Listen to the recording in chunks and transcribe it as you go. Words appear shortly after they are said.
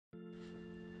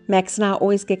Max and I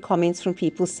always get comments from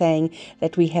people saying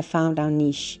that we have found our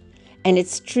niche. And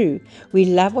it's true, we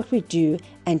love what we do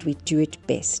and we do it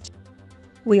best.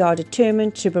 We are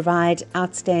determined to provide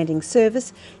outstanding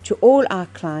service to all our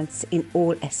clients in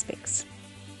all aspects.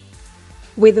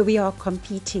 Whether we are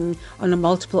competing on a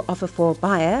multiple offer for a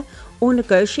buyer or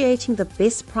negotiating the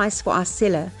best price for our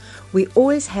seller, we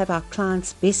always have our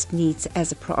clients' best needs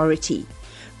as a priority.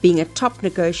 Being a top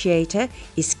negotiator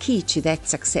is key to that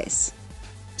success.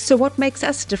 So what makes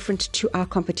us different to our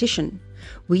competition?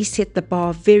 We set the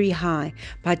bar very high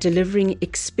by delivering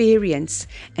experience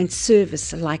and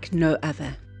service like no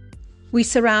other. We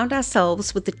surround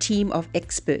ourselves with a team of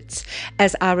experts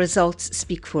as our results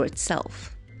speak for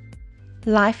itself.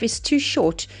 Life is too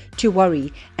short to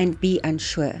worry and be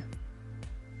unsure.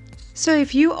 So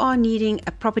if you are needing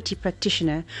a property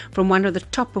practitioner from one of the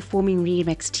top performing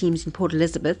RE/MAX teams in Port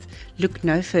Elizabeth, look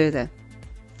no further.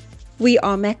 We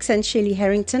are Max and Shelley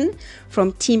Harrington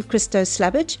from Team Christo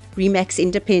Slabbert, RE/MAX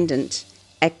Independent.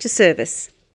 Act to service.